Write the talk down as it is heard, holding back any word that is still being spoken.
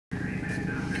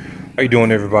How you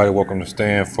doing, everybody? Welcome to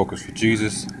Stand Focus for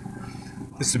Jesus.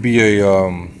 This would be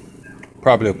a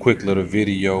probably a quick little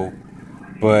video,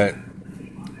 but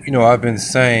I've been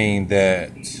saying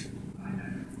that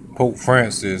Pope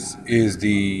Francis is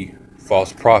the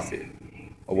false prophet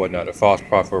or whatnot, the false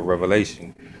prophet of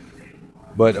Revelation.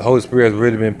 But the Holy Spirit has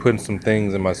really been putting some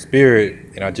things in my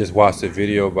spirit, and I just watched a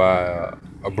video by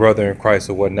a brother in Christ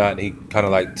or whatnot. And he kind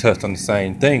of like touched on the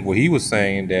same thing, where he was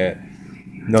saying that,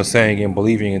 saying and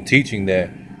believing and teaching that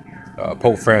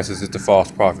Pope Francis is the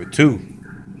false prophet too.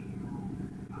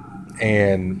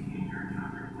 And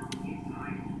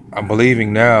I'm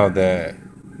believing now that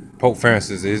Pope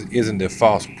Francis isn't the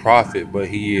false prophet, but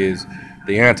he is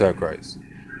the Antichrist.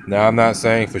 Now, I'm not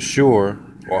saying for sure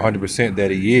or 100%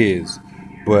 that he is,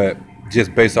 but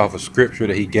just based off of scripture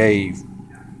that he gave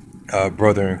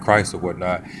brother in Christ or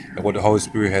whatnot, and what the Holy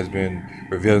Spirit has been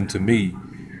revealing to me,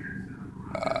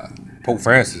 Pope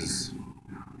Francis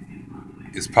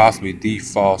is possibly the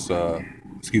false, not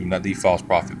the false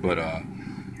prophet, but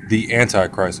the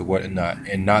Antichrist or whatnot,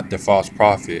 and not the false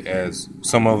prophet, as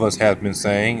some of us have been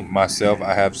saying. Myself,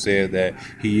 I have said that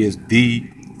he is the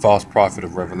false prophet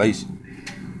of Revelation.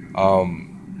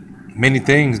 Many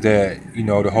things that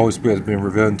the Holy Spirit has been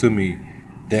revealing to me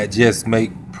that just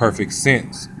make perfect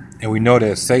sense, and we know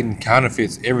that Satan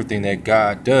counterfeits everything that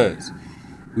God does.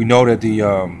 We know that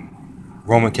the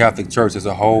Roman Catholic Church as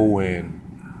a whole and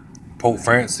Pope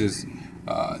Francis,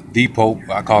 the Pope,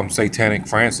 I call him Satanic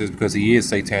Francis because he is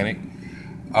satanic.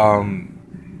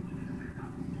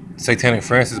 Satanic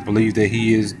Francis believes that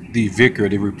he is the vicar,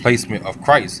 the replacement of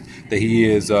Christ. That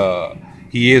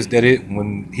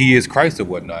when he is Christ or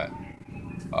whatnot.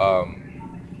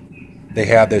 They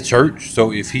have their church,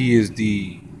 so if he is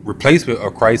the replacement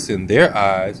of Christ in their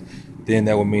eyes, then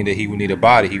that would mean that he would need a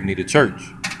body, he would need a church,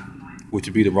 which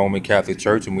would be the Roman Catholic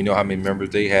Church, and we know how many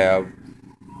members they have,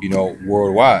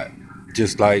 worldwide.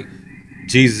 Just like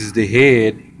Jesus is the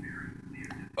head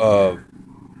of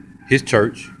his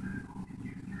church,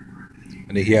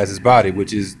 and then he has his body,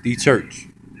 which is the church.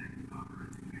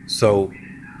 So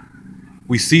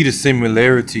we see the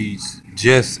similarities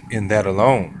just in that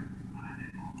alone.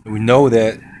 And we know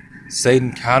that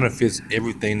Satan counterfeits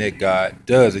everything that God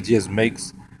does. It just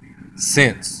makes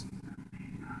sense.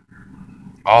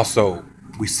 Also,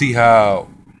 we see how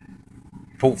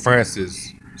Pope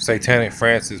Francis, Satanic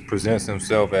Francis, presents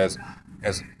himself as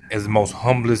the most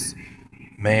humblest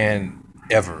man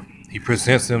ever. He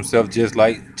presents himself just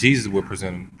like Jesus would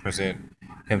present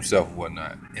himself and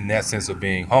whatnot, in that sense of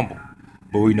being humble.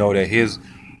 But we know that his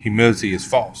humility is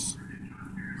false.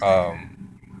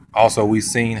 Also, we've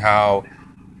seen how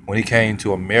when he came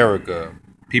to America,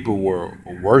 people were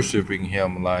worshiping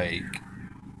him like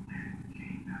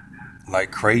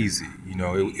crazy.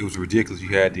 It was ridiculous.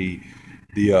 You had the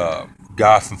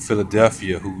guy from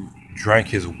Philadelphia who drank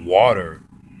his water.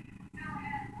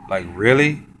 Like,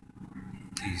 really?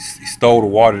 He stole the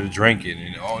water to drink it,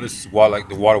 and this is why, like,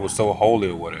 the water was so holy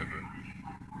or whatever.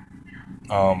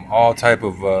 All type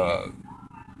of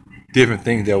different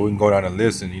things that we can go down and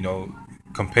listen,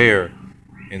 compare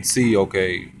and see.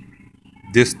 Okay,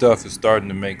 this stuff is starting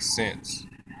to make sense.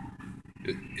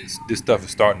 This stuff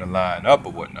is starting to line up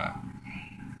or whatnot.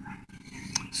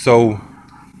 So,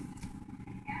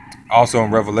 also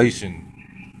in Revelation,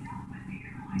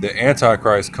 the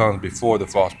Antichrist comes before the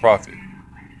false prophet,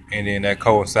 and then that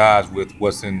coincides with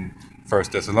what's in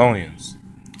First Thessalonians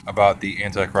about the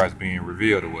Antichrist being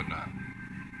revealed or whatnot.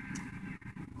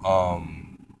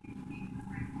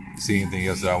 See anything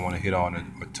else that I want to hit on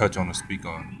or touch on or speak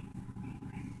on?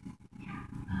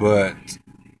 But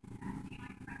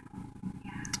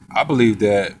I believe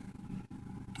that,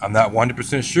 I'm not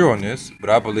 100% sure on this, but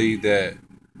I believe that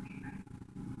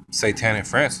Satanic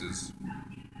Francis,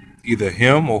 either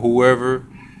him or whoever,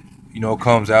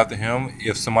 comes after him,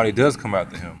 if somebody does come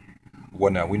after him,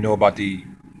 whatnot. We know about the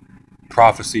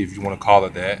prophecy, if you want to call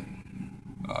it that,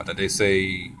 that they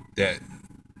say that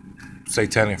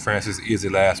Satanic Francis is the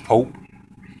last pope.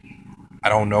 I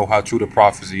don't know how true the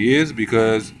prophecy is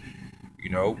because,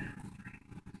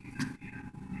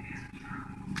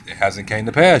 it hasn't came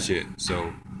to pass yet.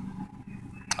 So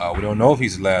we don't know if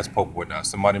he's the last pope or not.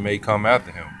 Somebody may come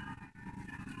after him.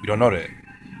 We don't know that.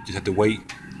 Just have to wait,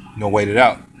 wait it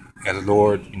out. As the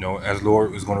Lord, as the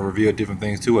Lord is going to reveal different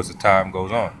things to us as time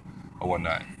goes on or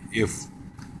whatnot. If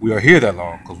we are here that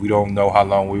long, because we don't know how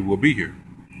long we will be here.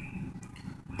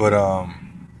 But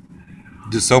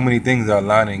just so many things are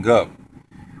lining up,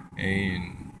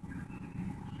 and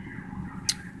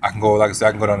I can go, like I said,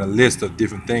 I can go down a list of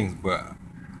different things, but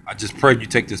I just pray you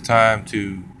take this time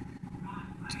to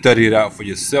study it out for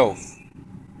yourself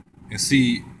and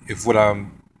see if what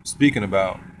I'm speaking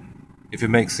about. If it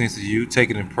makes sense to you, take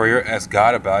it in prayer, ask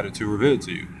God about it to reveal it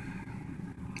to you.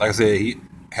 Like I said, He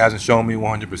hasn't shown me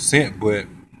 100%, but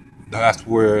that's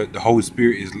where the Holy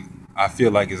Spirit is, I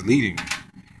feel like, is leading me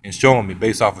and showing me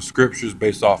based off of scriptures,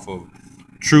 based off of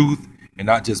truth, and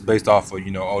not just based off of,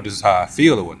 oh, this is how I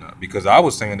feel or whatnot. Because I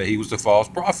was saying that he was the false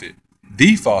prophet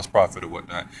or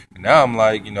whatnot. And now I'm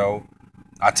like,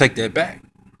 I take that back.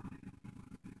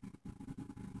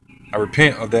 I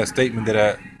repent of that statement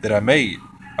that I made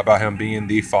about him being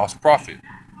the false prophet,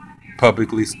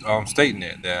 publicly stating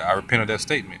that I repent of that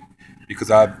statement because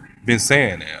I've been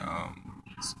saying that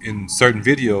in certain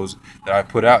videos that I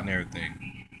put out and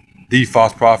everything. The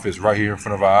false prophet is right here in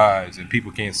front of our eyes and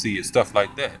people can't see it, stuff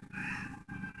like that.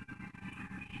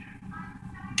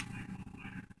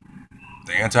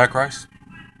 The Antichrist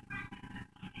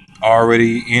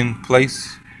already in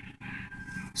place.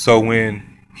 So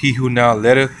when he who now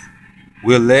letteth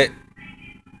will let,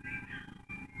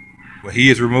 when he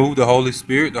is removed, the Holy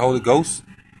Spirit, the Holy Ghost,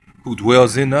 who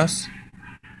dwells in us,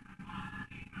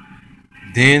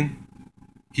 then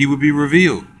he will be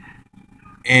revealed.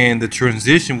 And the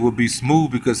transition will be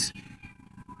smooth because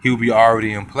he will be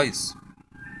already in place.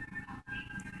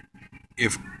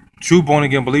 If true born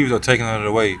again believers are taken out of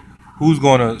the way, who's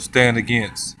going to stand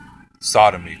against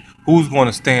sodomy? Who's going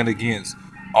to stand against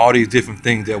all these different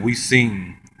things that we've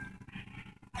seen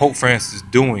Pope Francis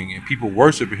doing and people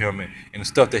worshiping him and the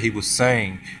stuff that he was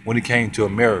saying when he came to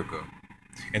America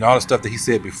and all the stuff that he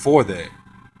said before that?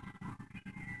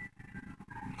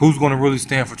 Who's going to really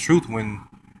stand for truth when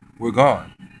we're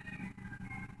gone?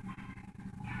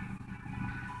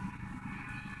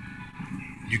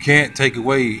 You can't take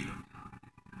away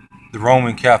the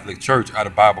Roman Catholic Church out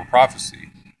of Bible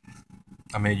prophecy.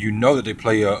 I mean, you know that they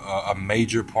play a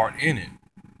major part in it.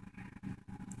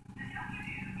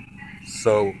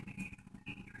 So,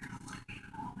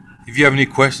 if you have any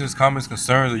questions, comments,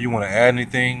 concerns, or you want to add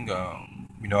anything,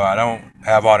 I don't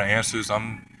have all the answers.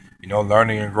 I'm,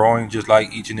 learning and growing just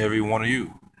like each and every one of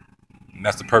you. And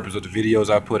that's the purpose of the videos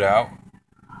I put out,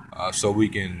 so we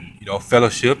can,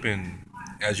 fellowship and,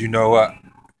 as you know,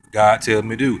 God tells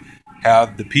me to do,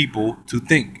 have the people to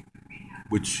think,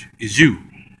 which is you.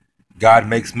 God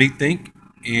makes me think,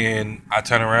 and I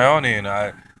turn around and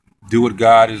I do what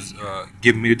God is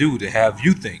giving me to do, to have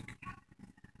you think.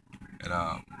 And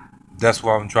that's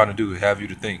what I'm trying to do, have you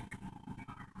to think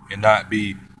and not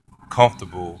be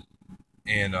comfortable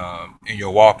in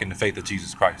your walk in the faith of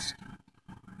Jesus Christ,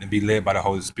 and be led by the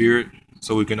Holy Spirit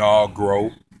so we can all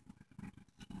grow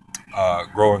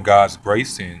in God's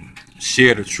grace and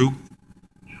share the truth,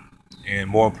 and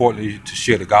more importantly, to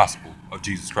share the gospel of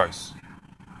Jesus Christ.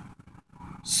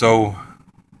 So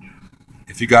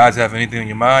if you guys have anything on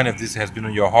your mind, if this has been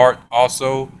on your heart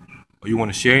also, or you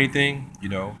want to share anything,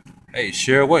 hey,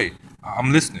 share away.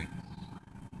 I'm listening.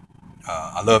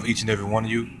 I love each and every one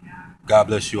of you. God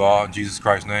bless you all in Jesus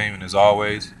Christ's name. And as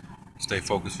always, stay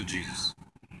focused for Jesus.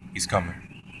 He's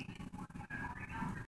coming.